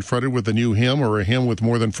 except when confronted with a new hymn or a hymn with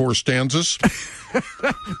more than 4 stanzas.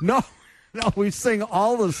 No, we sing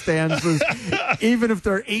all the stanzas, even if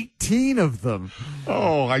there are 18 of them.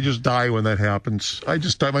 Oh, I just die when that happens. I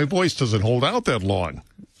just die. My voice doesn't hold out that long.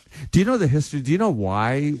 Do you know the history? Do you know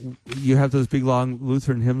why you have those big, long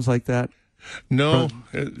Lutheran hymns like that? No.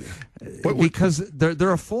 Because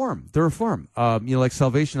they're a form. They're a form. Like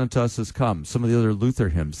Salvation Unto Us Has Come, some of the other Luther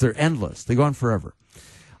hymns. They're endless. They go on forever.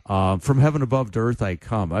 From heaven above to earth I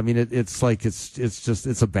come. I mean, it's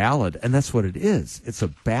a ballad, and that's what it is. It's a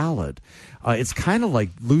ballad. It's kind of like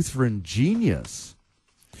Lutheran genius.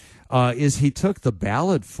 Is he took the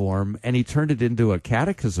ballad form and he turned it into a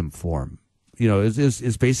catechism form.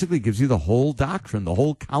 Is basically gives you the whole doctrine, the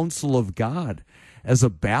whole counsel of God as a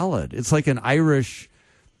ballad. It's like an Irish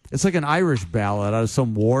ballad out of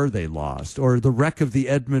some war they lost, or the wreck of the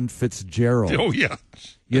Edmund Fitzgerald. Oh yeah.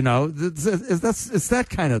 It's that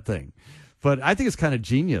kind of thing. But I think it's kind of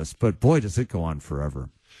genius. But boy, does it go on forever.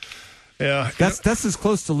 Yeah, that's as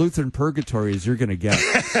close to Lutheran purgatory as you're going to get.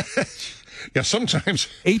 Yeah, sometimes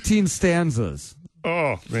 18 stanzas.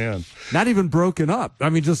 Oh man, not even broken up.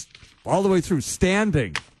 I mean, just all the way through,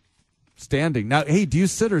 standing. Now, hey, do you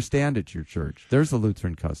sit or stand at your church? There's a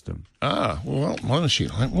Lutheran custom. Well,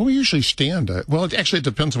 we usually stand. Well, it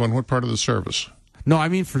depends on what part of the service. No, I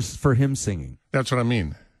mean for hymn singing. That's what I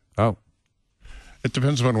mean. Oh. It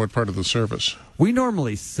depends on what part of the service. We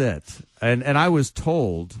normally sit, and I was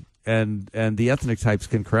told, and the ethnic types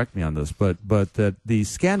can correct me on this, but that the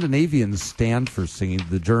Scandinavians stand for singing,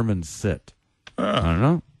 the Germans sit. I don't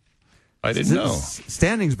know. I didn't know.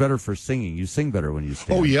 Standing's better for singing. You sing better when you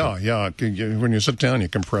stand. Oh, yeah. When you sit down, you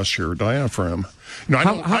compress your diaphragm. I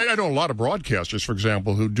know a lot of broadcasters, for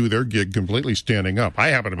example, who do their gig completely standing up. I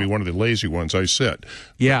happen to be one of the lazy ones. I sit.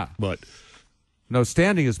 Yeah. But no,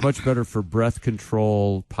 standing is much better for breath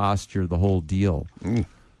control, posture, the whole deal.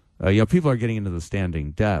 People are getting into the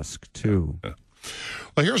standing desk, too.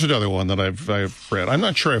 Well, here's another one that I've read. I'm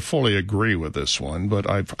not sure I fully agree with this one, but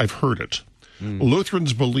I've heard it.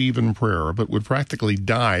 Lutherans believe in prayer, but would practically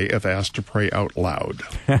die if asked to pray out loud.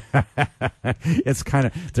 It's kind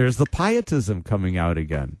of, there's the pietism coming out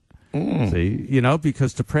again. See,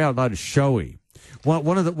 because to pray out loud is showy.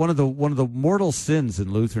 One of the mortal sins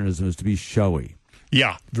in Lutheranism is to be showy.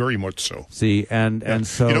 Yeah, very much so. See, and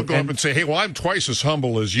so you don't go up and say, "Hey, well, I'm twice as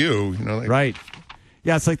humble as you." Right.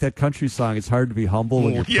 Yeah, it's like that country song. It's hard to be humble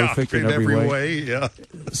when you're perfect in every way. Yeah.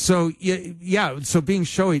 So so being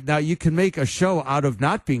showy. Now you can make a show out of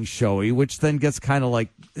not being showy, which then gets kind of like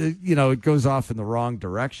it goes off in the wrong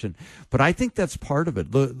direction. But I think that's part of it.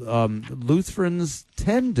 Lutherans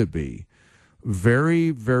tend to be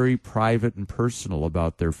very, very private and personal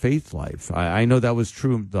about their faith life. I know that was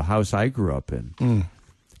true in the house I grew up in,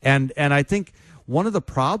 and I think. One of the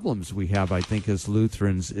problems we have, I think, as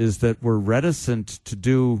Lutherans is that we're reticent to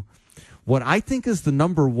do what I think is the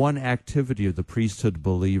number one activity of the priesthood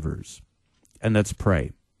believers, and that's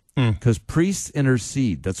pray. Because priests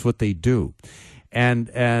intercede. That's what they do. And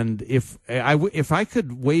if I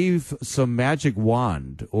could wave some magic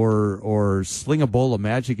wand or sling a bowl of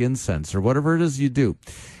magic incense or whatever it is you do,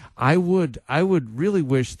 I would really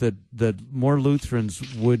wish that more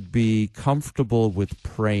Lutherans would be comfortable with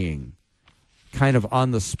praying. Kind of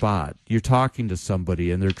on the spot. You're talking to somebody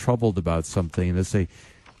and they're troubled about something and they say,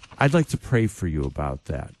 I'd like to pray for you about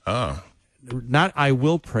that. Not I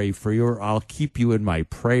will pray for you or I'll keep you in my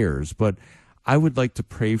prayers, but I would like to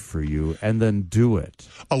pray for you and then do it.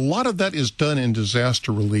 A lot of that is done in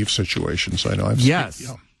disaster relief situations, I know. Yes.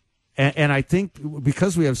 And I think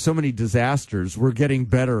because we have so many disasters, we're getting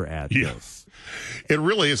better at this. It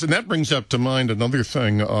really is. And that brings up to mind another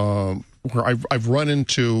thing where I've run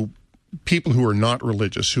into people who are not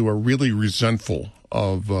religious, who are really resentful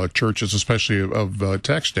of churches, especially of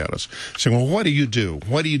tax status, saying, well, what do you do?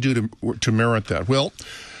 What do you do to merit that? Well,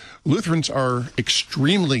 Lutherans are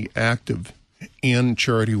extremely active in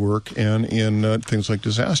charity work and in things like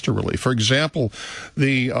disaster relief. For example,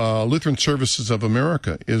 the Lutheran Services of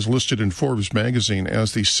America is listed in Forbes magazine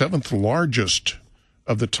as the 7th largest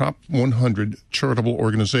of the top 100 charitable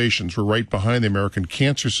organizations. We're right behind the American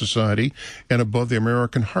Cancer Society and above the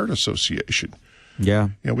American Heart Association. Yeah.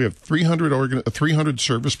 We have 300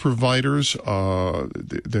 service providers.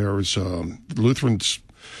 There's Lutherans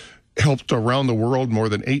helped around the world more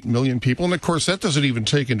than 8 million people. And, of course, that doesn't even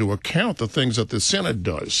take into account the things that the Synod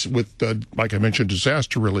does with, like I mentioned,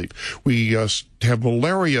 disaster relief. We have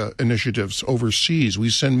malaria initiatives overseas. We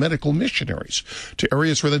send medical missionaries to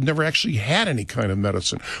areas where they've never actually had any kind of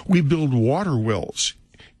medicine. We build water wells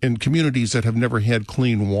in communities that have never had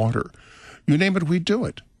clean water. You name it, we do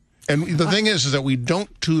it. And the thing is that we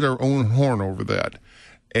don't toot our own horn over that.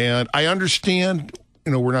 And I understand,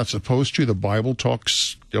 we're not supposed to. The Bible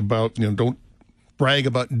talks about, don't brag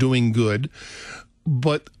about doing good.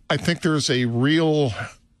 But I think there's a real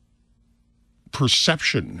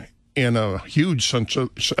perception in a huge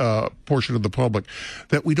portion of the public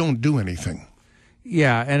that we don't do anything.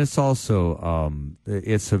 Yeah, and it's also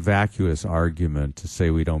it's a vacuous argument to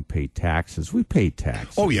say we don't pay taxes. We pay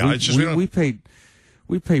taxes. Oh yeah,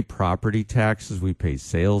 we pay property taxes. We pay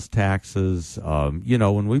sales taxes.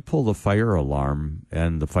 When we pull the fire alarm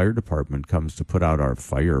and the fire department comes to put out our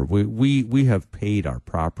fire, we have paid our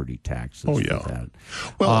property taxes. Oh yeah. For that.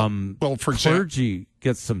 Well, for clergy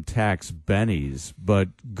gets some tax bennies, but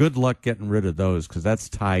good luck getting rid of those because that's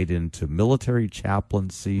tied into military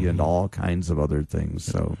chaplaincy and all kinds of other things.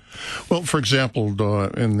 So, well, for example,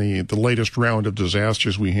 in the latest round of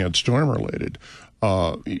disasters we had storm related.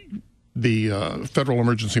 The Federal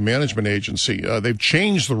Emergency Management Agency, they've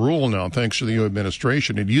changed the rule now, thanks to the new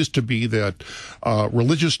administration. It used to be that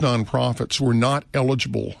religious nonprofits were not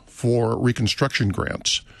eligible for reconstruction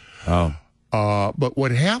grants. Oh. But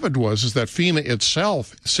what happened is that FEMA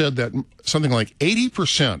itself said that something like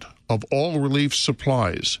 80% of all relief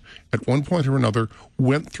supplies at one point or another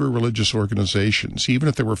went through religious organizations, even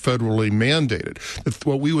if they were federally mandated.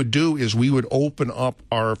 What we would do is we would open up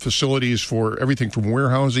our facilities for everything from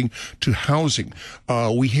warehousing to housing.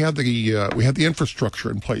 We had the infrastructure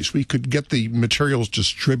in place. We could get the materials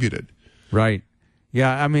distributed. Right.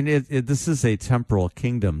 Yeah, I mean, this is a temporal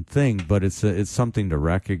kingdom thing, but it's something to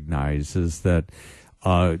recognize is that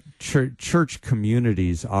church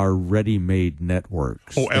communities are ready-made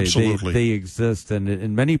networks. Oh, absolutely. They exist, and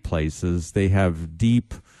in many places they have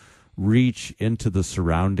deep reach into the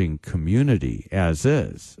surrounding community as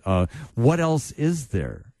is. What else is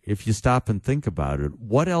there? If you stop and think about it,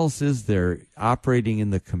 what else is there operating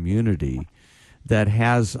in the community that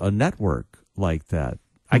has a network like that?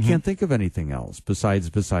 I can't think of anything else besides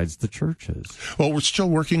the churches. Well, we're still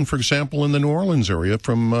working, for example, in the New Orleans area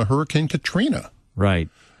from Hurricane Katrina. Right.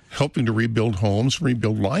 Helping to rebuild homes,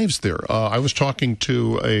 rebuild lives there. I was talking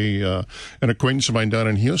to an acquaintance of mine down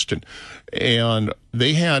in Houston, and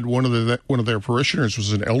they had one of their parishioners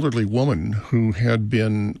was an elderly woman who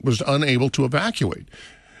was unable to evacuate.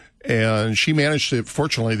 And she managed to,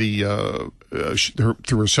 fortunately,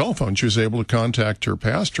 through her cell phone, she was able to contact her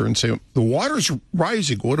pastor and say, "The water's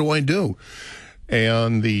rising. What do I do?"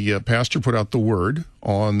 And the pastor put out the word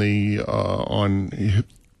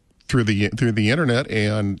through the internet,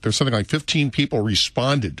 and there's something like 15 people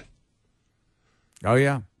responded. Oh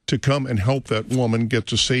yeah, to come and help that woman get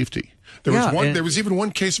to safety. There was even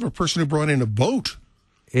one case of a person who brought in a boat.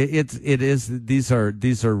 These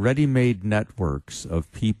are ready-made networks of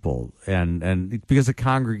people, and because a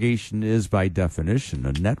congregation is by definition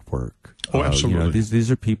a network. Oh, absolutely. These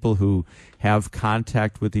are people who have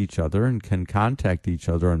contact with each other and can contact each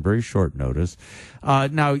other on very short notice.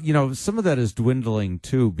 Now, some of that is dwindling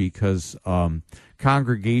too because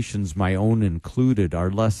congregations, my own included, are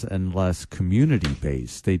less and less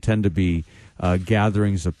community-based. They tend to be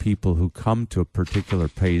gatherings of people who come to a particular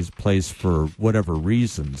place for whatever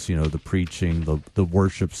reasons, the preaching, the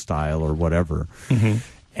worship style, or whatever. Mm-hmm.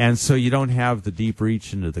 And so you don't have the deep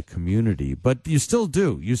reach into the community, but you still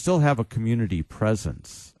do. You still have a community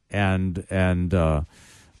presence, and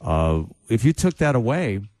if you took that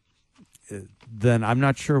away, then I'm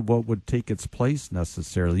not sure what would take its place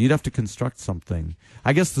necessarily. You'd have to construct something.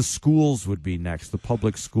 I guess the schools would be next. The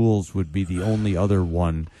public schools would be the only other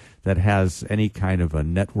one that has any kind of a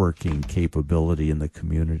networking capability in the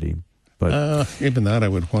community. But even that, I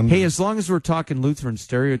would wonder. Hey, as long as we're talking Lutheran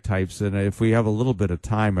stereotypes, and if we have a little bit of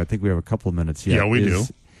time, I think we have a couple of minutes yet. Yeah, we do.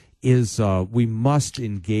 We must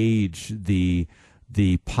engage the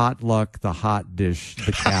potluck, the hot dish,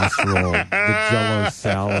 the casserole, the Jell-O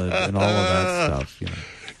salad, and all of that stuff. Yeah,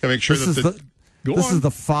 make sure this is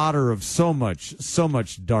the fodder of so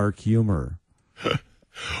much dark humor.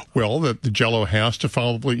 Well, the Jell-O has to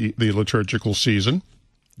follow the liturgical season.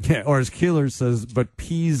 Yeah, or as Keeler says, but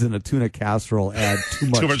peas in a tuna casserole add too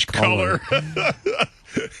much color.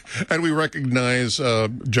 And we recognize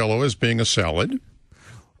Jell-O as being a salad.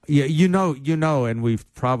 Yeah, and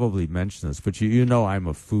we've probably mentioned this, but I'm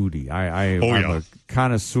a foodie. I'm a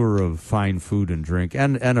connoisseur of fine food and drink,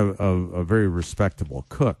 and a very respectable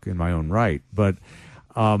cook in my own right. But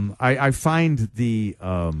I find the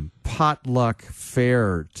potluck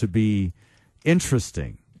fare to be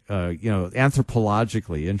interesting.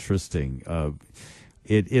 Anthropologically interesting.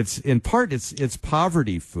 It's in part it's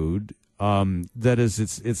poverty food. That is,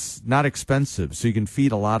 it's not expensive, so you can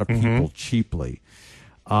feed a lot of people cheaply.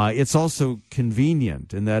 It's also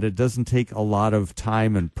convenient in that it doesn't take a lot of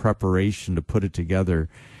time and preparation to put it together,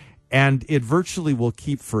 and it virtually will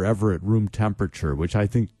keep forever at room temperature, which I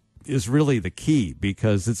think is really the key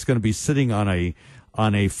because it's going to be sitting on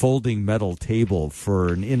on a folding metal table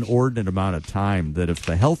for an inordinate amount of time that if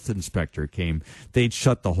the health inspector came, they'd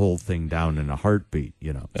shut the whole thing down in a heartbeat,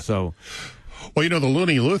 So, well, the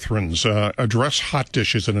Looney Lutherans address hot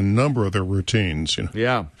dishes in a number of their routines.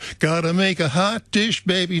 Yeah. Gotta make a hot dish,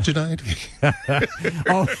 baby, tonight.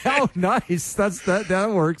 Oh, nice.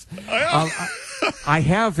 That works. I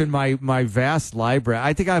have in my vast library,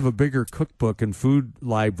 I think I have a bigger cookbook and food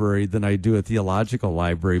library than I do a theological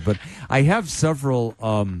library, but I have several,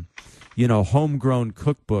 homegrown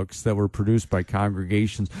cookbooks that were produced by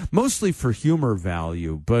congregations, mostly for humor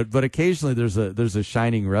value, but occasionally there's a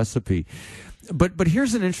shining recipe. But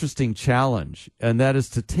here's an interesting challenge, and that is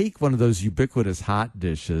to take one of those ubiquitous hot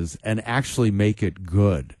dishes and actually make it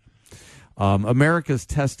good. America's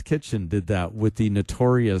Test Kitchen did that with the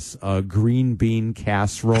notorious green bean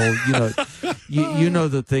casserole. You know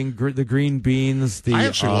the thing, the green beans. I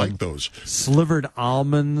actually like those. Slivered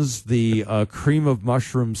almonds, the cream of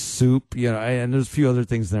mushroom soup. And there's a few other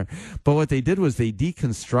things there. But what they did was they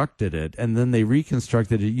deconstructed it and then they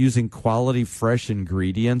reconstructed it using quality fresh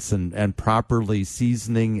ingredients and properly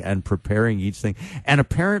seasoning and preparing each thing. And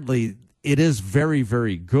apparently, it is very,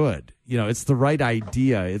 very good. It's the right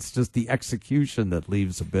idea. It's just the execution that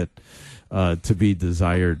leaves a bit to be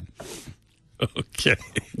desired. Okay.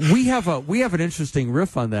 We have an interesting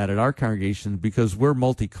riff on that at our congregation because we're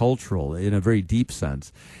multicultural in a very deep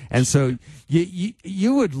sense. And so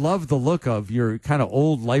you would love the look of your kind of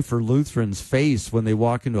old lifer Lutherans' face when they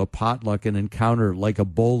walk into a potluck and encounter like a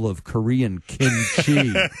bowl of Korean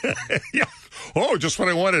kimchi. Yeah. Oh, just what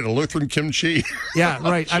I wanted, a Lutheran kimchi. Yeah,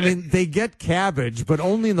 right. I mean, they get cabbage, but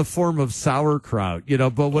only in the form of sauerkraut, we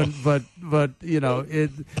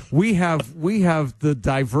have the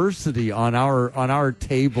diversity on our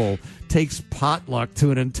table takes potluck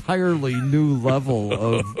to an entirely new level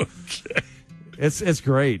of Okay. It's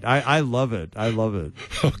great. I love it. I love it.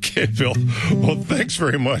 Okay, Bill. Well, thanks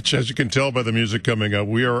very much. As you can tell by the music coming up,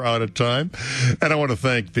 we are out of time. And I want to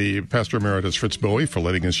thank the Pastor Emeritus Fritz Bowie for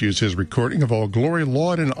letting us use his recording of All Glory,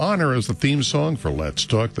 Laud, and Honor as the theme song for Let's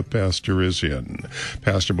Talk The Pastor Is In.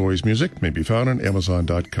 Pastor Bowie's music may be found on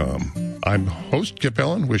Amazon.com. I'm host Kip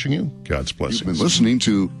Allen, wishing you God's blessings. You've been listening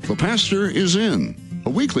to The Pastor Is In, a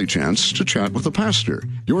weekly chance to chat with the pastor.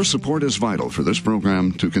 Your support is vital for this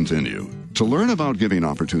program to continue. To learn about giving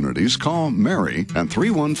opportunities, call Mary at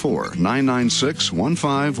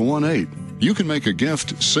 314-996-1518. You can make a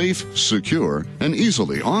gift safe, secure, and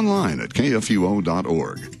easily online at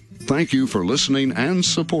kfuo.org. Thank you for listening and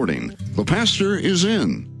supporting The Pastor Is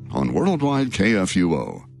In on Worldwide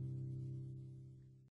KFUO.